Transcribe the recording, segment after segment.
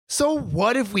So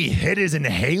what if we hid his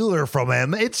inhaler from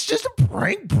him? It's just a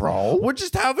prank, bro. We're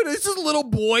just having this is little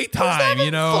boy time, you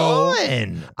know.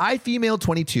 Fun. I, female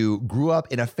 22, grew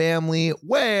up in a family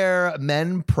where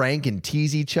men prank and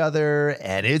tease each other,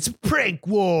 and it's prank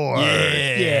war.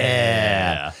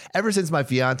 Yeah. Ever since my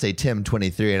fiance Tim,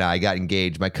 23, and I got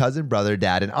engaged, my cousin, brother,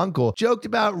 dad, and uncle joked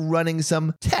about running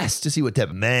some tests to see what type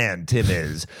of man Tim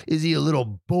is. Is he a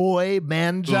little boy,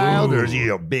 man child, or is he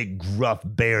a big gruff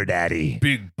bear daddy?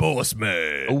 Big boss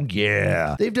man. Oh,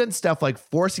 yeah. They've done stuff like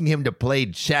forcing him to play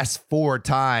chess 4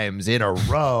 times in a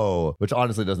row, which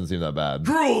honestly doesn't seem that bad.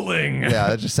 Drooling. Yeah,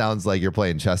 that just sounds like you're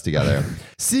playing chess together.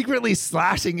 Secretly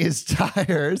slashing his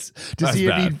tires to see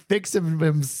if he'd fix him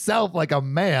himself like a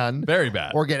man. Very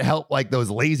bad. Or get help like those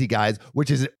lazy guys,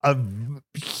 which is a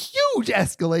huge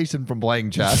escalation from playing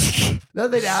chess.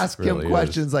 Then they'd ask him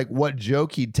questions like what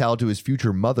joke he'd tell to his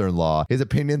future mother-in-law, his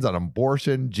opinions on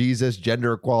abortion, Jesus,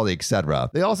 gender equality, etc.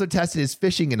 They also tested his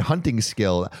fishing and hunting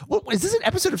skill. What is this, an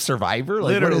episode of Survivor?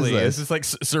 Like, literally, what is this is like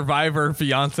Survivor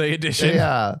Fiance edition.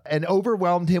 Yeah, and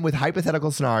overwhelmed him with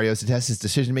hypothetical scenarios to test his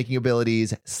decision-making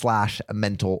abilities /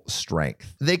 mental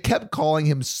strength. They kept calling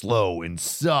him slow and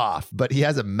soft, but he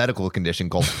has a medical condition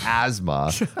called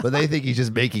asthma, but they think he's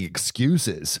just making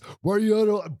excuses. Why are you out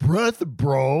of breath,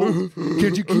 bro?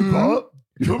 Can't you keep up?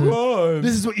 Come on.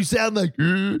 This is what you sound like.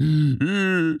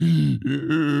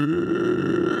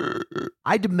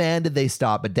 I demanded they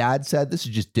stop, but Dad said this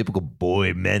is just typical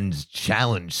boy men's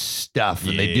challenge stuff.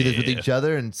 And they do this with each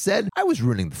other and said I was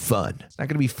ruining the fun. It's not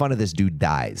going to be fun if this dude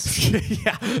dies.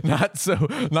 Yeah, not so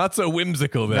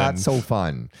whimsical then. Not so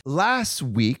fun. Last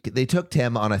week, they took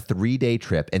Tim on a 3-day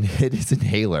trip and hid his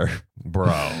inhaler.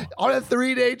 Bro. On a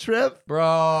 3-day trip?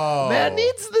 Bro. Man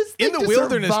needs this thing in the to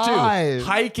wilderness survive. too.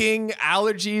 Hiking,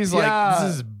 allergies, like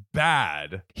this is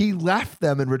bad. He left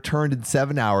them and returned in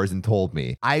 7 hours and told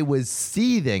me. I was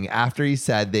seething after he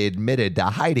said they admitted to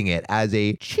hiding it as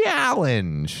a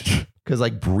challenge. Because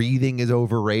like breathing is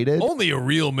overrated. Only a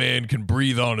real man can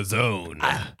breathe on his own.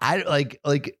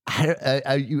 I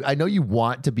know you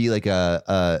want to be like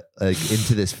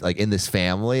into this, like in this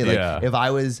family. Like if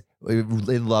I was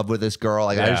in love with this girl,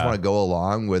 like I just want to go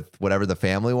along with whatever the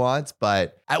family wants.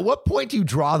 But at what point do you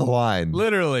draw the line?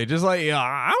 Literally, just like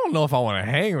I don't know if I want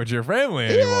to hang with your family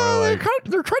anymore. Yeah, like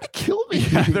they're trying to kill me.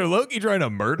 Yeah, they're low-key trying to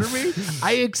murder me.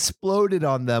 I exploded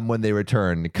on them when they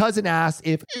returned. Cousin asked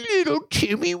if little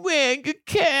Timmy wang a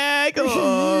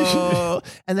cackle.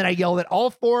 And then I yelled at all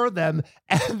 4 of them.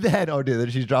 And then, oh dude, then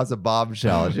she drops a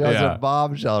bombshell. She has a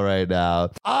bombshell right now.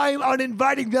 I'm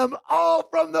uninviting them all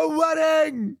from the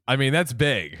wedding. I mean, that's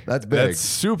big. That's big. That's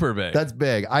super big. That's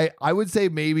big. I would say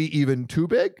maybe even too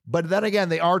big. But then again,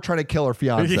 they are trying to kill her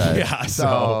fiance. Yeah.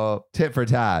 So tit for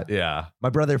tat. Yeah. My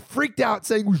brother freaked out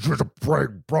saying, "We just a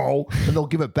prank, bro." And they'll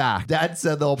give it back. Dad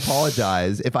said they'll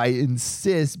apologize if I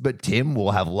insist, but Tim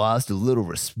will have lost a little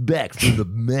respect for the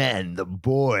men, the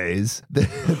boys.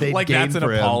 They like that's an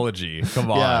apology.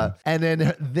 Come on. Yeah. And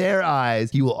in their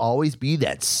eyes, he will always be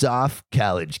that soft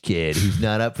college kid who's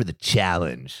not up for the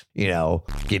challenge. You know,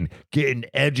 getting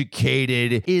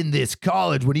educated in this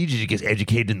college when he just gets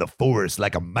educated in the forest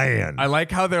like a man. I like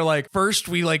how they're like, first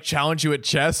we like challenge you at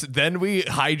chess, then we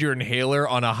hide your inhaler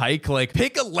on a hike. Like,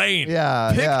 pick a lane.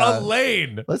 Yeah. Pick a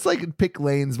lane. Let's like pick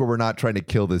lanes where we're not trying to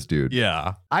kill this dude.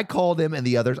 Yeah. I called him and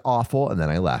the other's awful, and then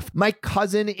I left. My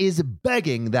cousin is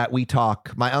begging that we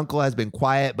talk. My uncle has been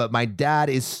quiet, but my dad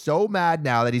is so mad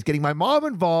now that he's getting my mom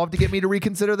involved to get me to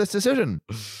reconsider this decision.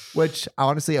 Which,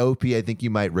 honestly, OP, I think you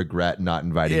might regret not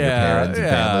inviting your parents and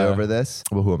family over this.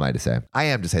 Well, who am I to say? I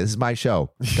am to say. This is my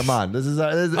show. Come on. We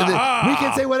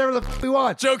can say whatever the we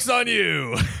want. Joke's on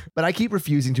you. But I keep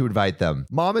refusing to invite them.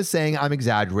 Mom is saying I'm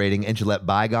exaggerating and should let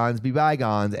bygones be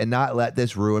bygones and not let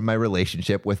this ruin my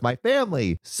relationship with my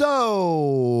family.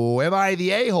 So, am I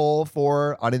the a-hole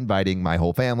for uninviting my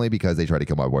whole family because they tried to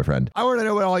kill my boyfriend? I want to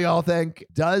know what all y'all think.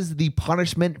 Does the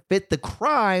punishment fit the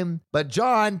crime? But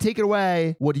John, take it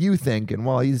away. What do you think? And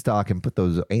while he's talking, put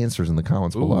those answers in the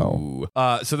comments below.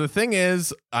 So the thing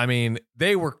is, I mean,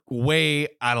 they were way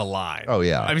out of line. Oh,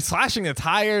 yeah. I mean, slashing the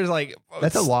tires, like...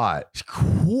 That's a lot.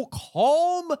 Cool,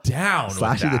 calm down.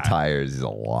 Slashing the tires is a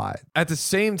lot. At the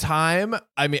same time,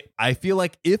 I mean, I feel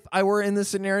like if I were in this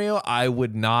scenario, I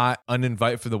would not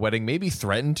uninvite for the wedding, maybe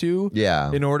threaten to.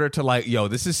 Yeah. In order to like, yo,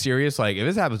 this is serious. Like, if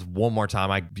this happens one more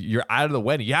time, you're out of the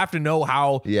wedding. You have to know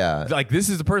how, like, this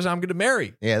is the person I'm going to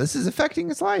marry. Yeah, this is affecting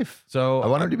his life. So I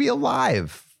want him to be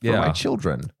alive. for my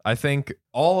children. I think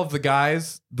all of the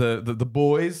guys, the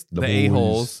boys, the boys.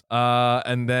 a-holes,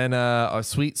 and then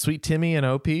sweet Timmy and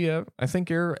OP. I think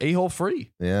you're a-hole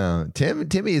free. Yeah,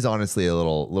 Timmy is honestly a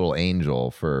little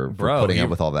angel for putting up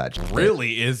with all that.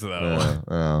 Really is though.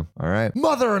 All right.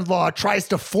 Mother-in-law tries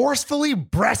to forcefully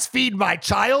breastfeed my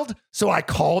child, so I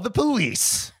call the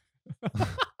police.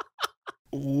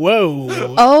 Whoa.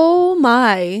 Oh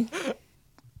my.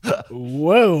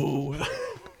 Whoa.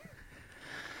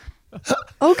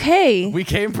 Okay. We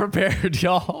came prepared,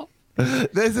 y'all.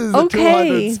 This is the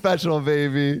 200 special,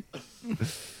 baby.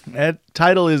 That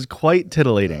title is quite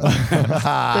titillating. Okay.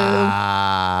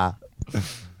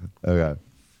 All right.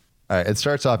 It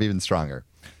starts off even stronger.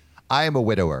 I am a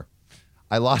widower.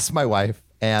 I lost my wife,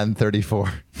 Anne,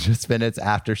 34, just minutes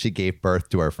after she gave birth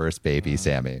to our first baby,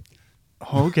 Sammy.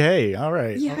 Okay. All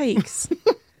right. Yikes.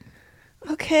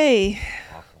 Okay.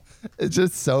 It's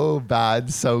just so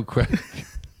bad, so quick.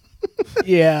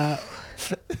 Yeah.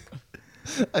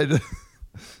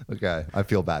 Okay, I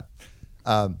feel bad.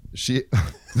 She.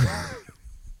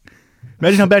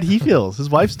 Imagine how bad he feels. His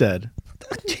wife's dead.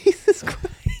 Jesus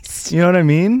Christ. You know what I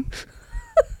mean?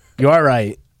 You are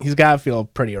right. He's got to feel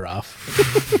pretty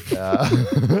rough.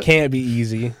 Can't be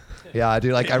easy. Yeah,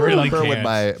 dude. Like I really remember when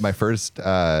can't. my first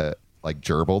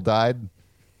gerbil died.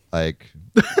 Like,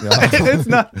 It's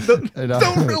not. I know.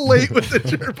 Don't relate with the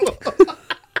gerbil.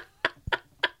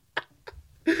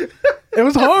 It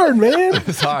was hard, man.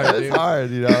 It's hard, dude. It's hard,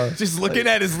 you know. Just looking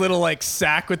at his little like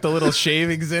sack with the little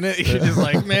shavings in it, you're just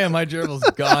like, man, my gerbil's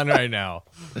gone right now.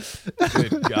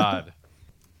 Good God.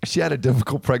 She had a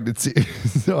difficult pregnancy,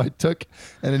 so I took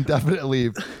an indefinite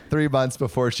leave 3 months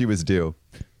before she was due.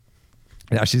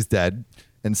 Now she's dead,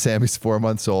 and Sammy's 4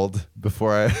 months old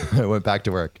before I went back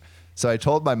to work. So I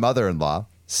told my mother-in-law,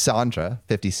 Sandra,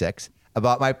 56,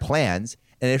 about my plans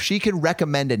and if she could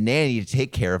recommend a nanny to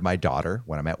take care of my daughter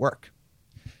when I'm at work.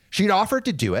 She'd offered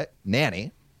to do it,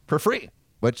 nanny, for free,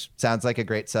 which sounds like a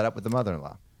great setup with the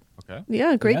mother-in-law. Okay.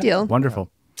 Yeah, great deal. Wonderful.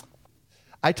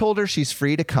 I told her she's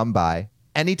free to come by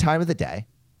any time of the day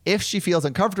if she feels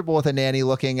uncomfortable with a nanny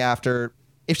looking after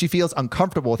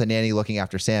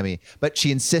Sammy, but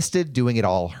she insisted doing it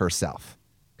all herself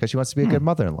because she wants to be a good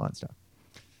mother-in-law and stuff.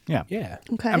 Yeah. Yeah.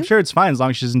 Okay. I'm sure it's fine as long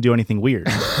as she doesn't do anything weird.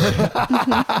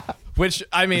 Which,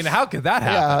 I mean, how could that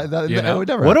happen? Yeah, You know? it would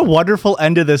never What a happen. wonderful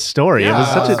end to this story. It was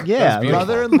Yeah. such a That was beautiful.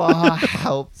 Mother-in-law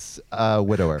helps a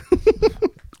widower.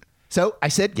 So I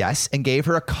said yes and gave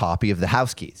her a copy of the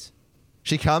house keys.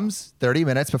 She comes 30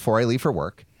 minutes before I leave for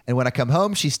work, and when I come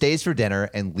home, she stays for dinner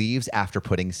and leaves after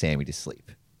putting Sammy to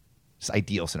sleep. It's an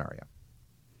ideal scenario.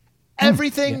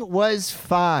 Everything was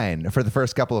fine for the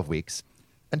first couple of weeks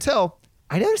until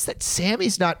I noticed that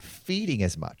Sammy's not feeding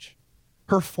as much.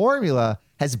 Her formula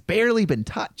has barely been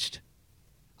touched.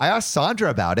 I asked Sandra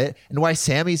about it and why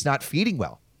Sammy's not feeding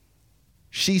well.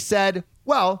 She said,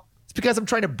 well, it's because I'm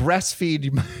trying to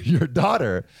breastfeed your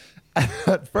daughter.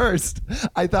 At first,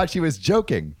 I thought she was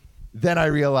joking. Then I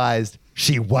realized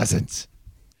she wasn't.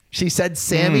 She said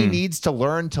Sammy needs to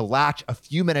learn to latch a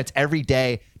few minutes every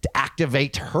day to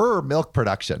activate her milk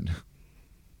production.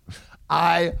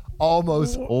 I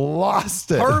almost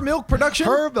lost it. Her milk production?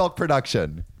 Her milk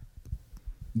production.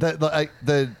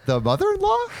 The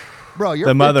mother-in-law? Bro, you're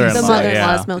The mother-in-law. The 56.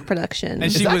 mother-in-law's yeah. milk production. And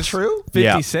Is she that was true?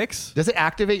 56? Does it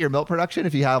activate your milk production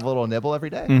if you have a little nibble every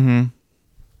day?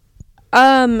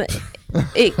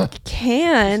 It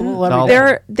can. little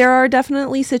every day. There are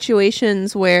definitely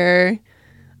situations where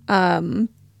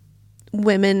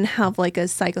women have like a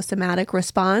psychosomatic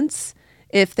response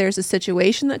if there's a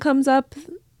situation that comes up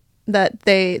that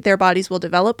their bodies will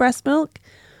develop breast milk.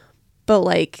 But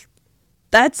like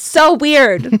that's so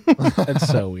weird. That's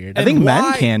so weird. I think And men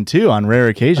why- can too on rare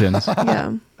occasions.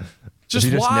 Yeah. Just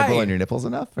If you just why? nibble on your nipples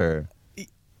enough, or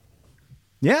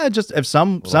Yeah, just if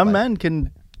some bite. men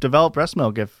can develop breast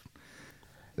milk if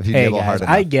if you Hey nibble guys, hard enough.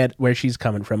 I get where she's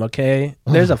coming from. Okay,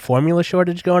 there's a formula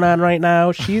shortage going on right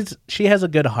now. She has a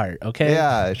good heart. Okay,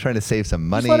 Yeah, trying to save some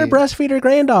money. just let her breastfeed her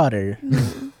granddaughter.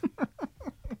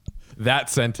 That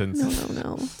sentence.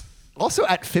 No. Also,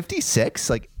 at 56,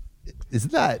 like,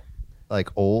 isn't that like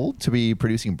old to be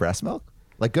producing breast milk?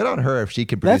 Like, good on her if she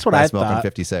could produce That's what breast I milk on thought.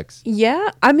 56. Yeah.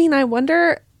 I mean, I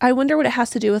wonder what it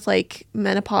has to do with like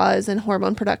menopause and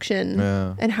hormone production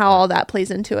Yeah. and how all that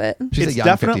plays into it. She's it's a young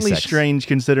definitely 56. strange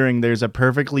considering there's a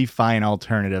perfectly fine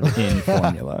alternative in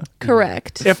formula.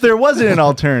 Correct. If there wasn't an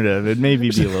alternative, it'd maybe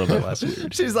be a little bit less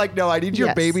weird. She's like, no, I need your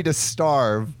Yes. baby to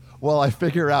starve while I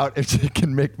figure out if she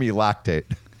can make me lactate.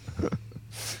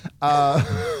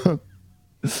 At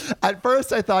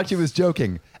first, I thought she was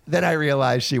joking. Then I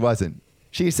realized she wasn't.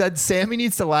 She said Sammy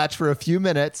needs to latch for a few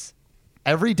minutes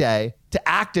every day to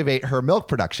activate her milk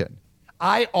production.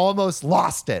 I almost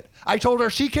lost it. I told her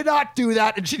she cannot do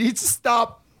that and she needs to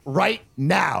stop right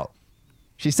now.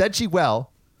 She said she will,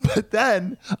 but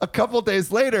then a couple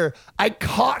days later, I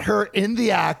caught her in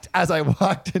the act as I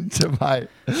walked into my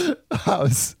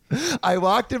house. I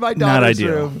walked in my daughter's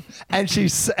room and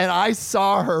I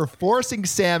saw her forcing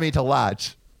Sammy to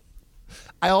latch.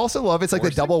 I also love it's like the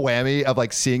double whammy of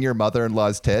like seeing your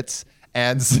mother-in-law's tits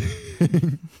and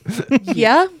seeing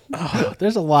Yeah. Oh,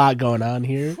 there's a lot going on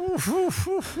here.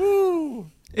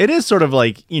 It is sort of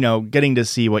like, getting to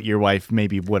see what your wife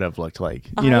maybe would have looked like.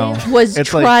 I was it's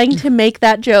trying to make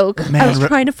that joke. I was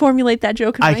trying to formulate that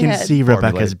joke in my I can head. see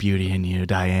Rebecca's beauty in you,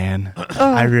 Diane.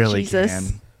 Oh, I really Jesus.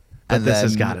 can. But this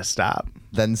has got to stop.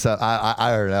 Then so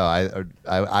I don't know.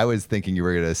 I was thinking you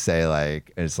were gonna say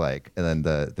like it's like and then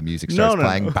the music starts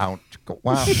playing. No. Bounce,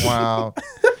 wow, wow.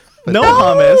 No Baby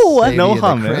hummus. No in the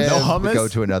hummus. crib, No we hummus? go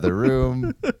to another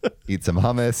room, eat some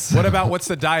hummus. What's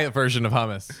the diet version of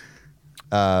hummus?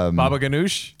 Baba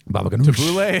ganoush? Baba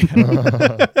ganoush.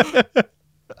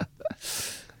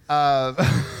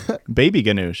 Tabbouleh? Baby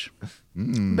ganoush.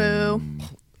 Boo.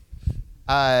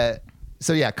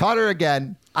 So yeah, caught her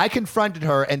again. I confronted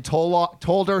her and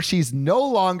told her she's no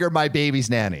longer my baby's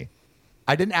nanny.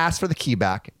 I didn't ask for the key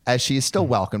back, as she is still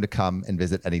welcome to come and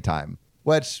visit anytime.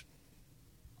 Which,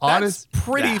 That's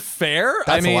pretty fair.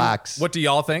 That's lax. What do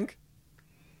y'all think?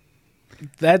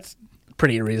 That's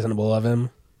pretty reasonable of him.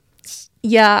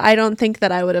 Yeah, I don't think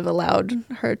that I would have allowed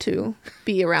her to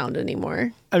be around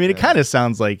anymore. I mean, it kind of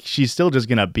sounds like she's still just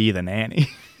going to be the nanny.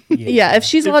 Yeah, if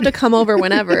she's allowed to come over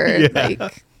whenever,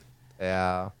 like,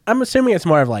 yeah. I'm assuming it's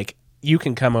more of like, you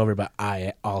can come over, but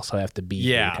I also have to be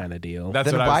Yeah. here kind of deal. That's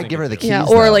Then what I was why give her the thinking, keys?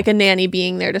 yeah, or though? like a nanny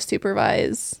being there to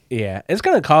supervise. Yeah, it's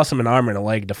going to cost him an arm and a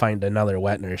leg to find another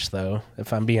wet nurse, though,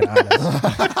 if I'm being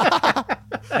honest.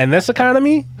 And this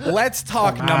economy? too. Let's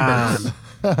talk numbers.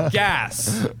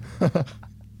 Gas.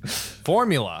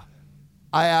 Formula.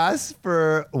 I asked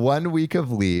for 1 week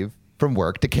of leave from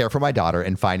work to care for my daughter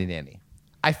and find a nanny.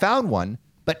 I found one,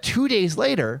 but 2 days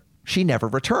later, she never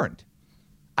returned.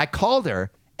 I called her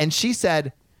and she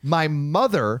said my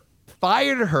mother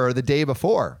fired her the day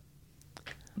before.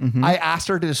 I asked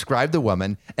her to describe the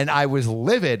woman and I was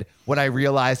livid when I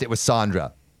realized it was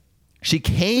Sandra. She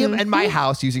came in my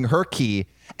house using her key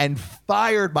and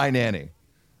fired my nanny.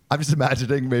 I'm just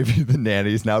imagining maybe the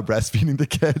nanny's now breastfeeding the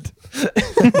kid.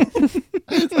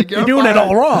 It's like, You're doing it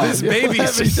all wrong. This baby's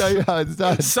Let me just tell you how it's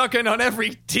done. sucking on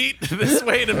every teat this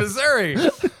way to Missouri.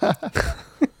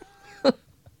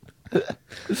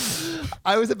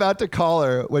 I was about to call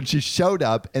her when she showed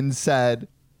up and said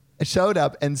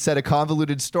a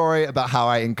convoluted story about how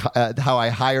I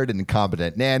hired an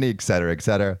incompetent nanny, et cetera, et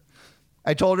cetera.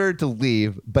 I told her to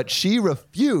leave, but she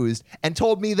refused and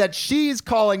told me that she's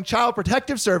calling Child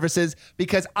Protective Services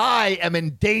because I am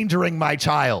endangering my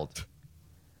child.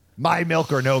 My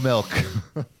milk or no milk.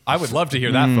 I would love to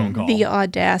hear that phone call. The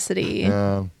audacity.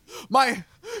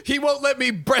 He won't let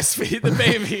me breastfeed the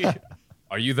baby.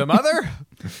 Are you the mother?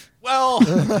 Well,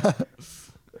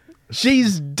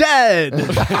 She's dead.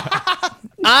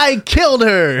 I killed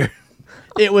her.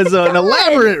 It was an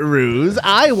elaborate ruse.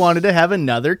 I wanted to have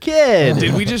another kid.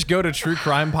 did we just go to True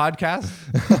Crime Podcast?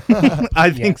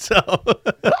 I think so.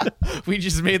 We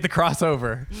just made the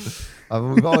crossover.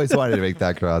 We've always wanted to make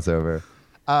that crossover.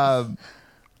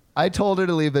 I told her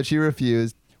to leave, but she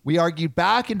refused. We argued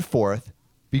back and forth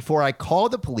before I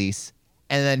called the police,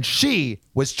 and then she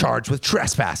was charged with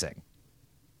trespassing.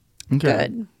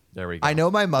 Good. There we go. I know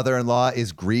my mother-in-law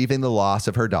is grieving the loss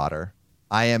of her daughter.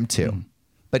 I am too.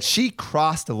 But she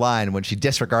crossed the line when she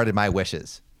disregarded my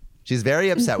wishes. She's very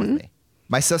upset with me.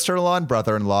 My sister-in-law and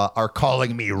brother-in-law are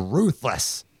calling me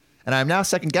ruthless, and I'm now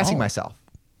second-guessing myself.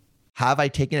 Have I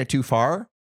taken it too far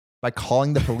by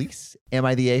calling the police? Am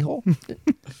I the a-hole?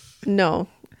 No,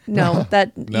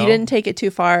 that you didn't take it too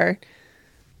far.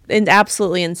 And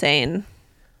absolutely insane.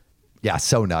 Yeah,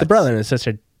 so nuts. The brother and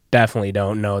sister definitely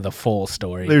don't know the full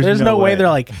story. There's no no way way. they're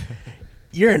like,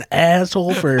 you're an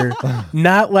asshole for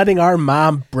not letting our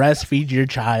mom breastfeed your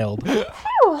child.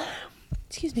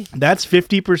 Excuse me. That's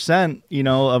 50%,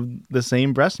 of the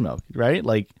same breast milk, right?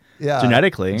 Like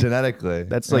genetically. Genetically.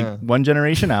 That's like one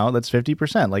generation out. That's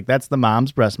 50%. Like that's the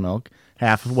mom's breast milk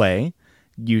halfway.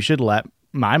 You should let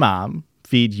my mom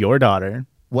feed your daughter.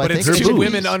 Well, But I it's think two should be-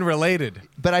 women unrelated.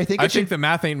 But I think I it should, think the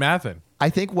math ain't mathin'. I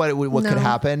think what could No.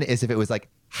 happen is if it was like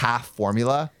half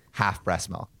formula, half breast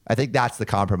milk. I think that's the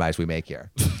compromise we make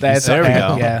here. That's There we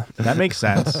go. Yeah, That makes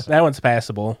sense. that one's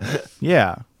passable.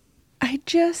 Yeah. I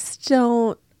just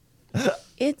don't.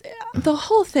 The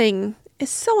whole thing is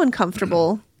so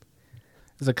uncomfortable.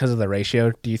 Is it because of the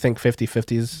ratio? Do you think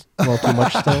 50-50 is a little too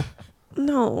much still?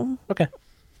 No. Okay.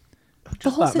 The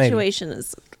whole thought maybe. situation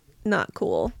is not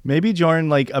cool. Maybe join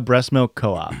like a breast milk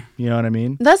co-op. You know what I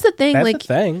mean? That's the thing. That's like the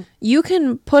thing. you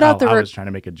can put out the I was trying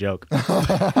to make a joke.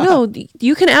 no,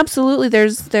 you can absolutely.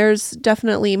 There's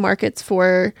definitely markets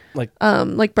for Like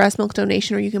breast milk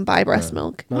donation, or you can buy breast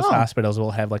milk. most hospitals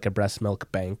will have like a breast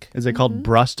milk bank. Is it called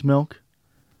breast milk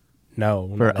No.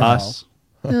 for not at all. us?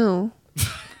 No,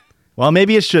 Well,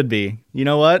 maybe it should be. You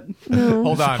know what? no,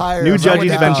 Hold on. Hire New him.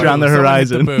 judges Someone venture on the Someone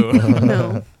horizon. hit the boo.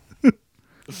 no.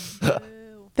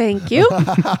 Thank you.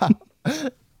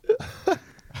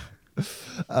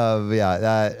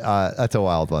 Yeah, that's a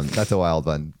wild one. That's a wild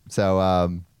one.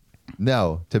 So,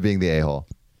 no to being the a-hole.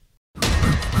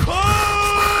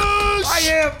 I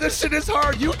am. This shit is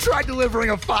hard. You tried delivering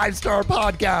a 5-star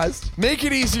podcast. Make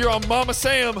it easier on Mama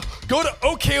Sam. Go to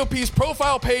OKOP's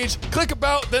profile page, click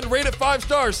about, then rate it 5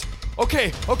 stars.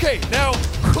 Okay, now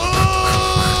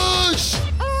push!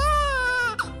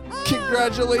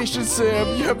 Congratulations,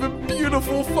 Sam. You have a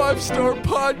beautiful 5-star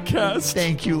podcast.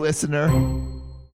 Thank you, listener.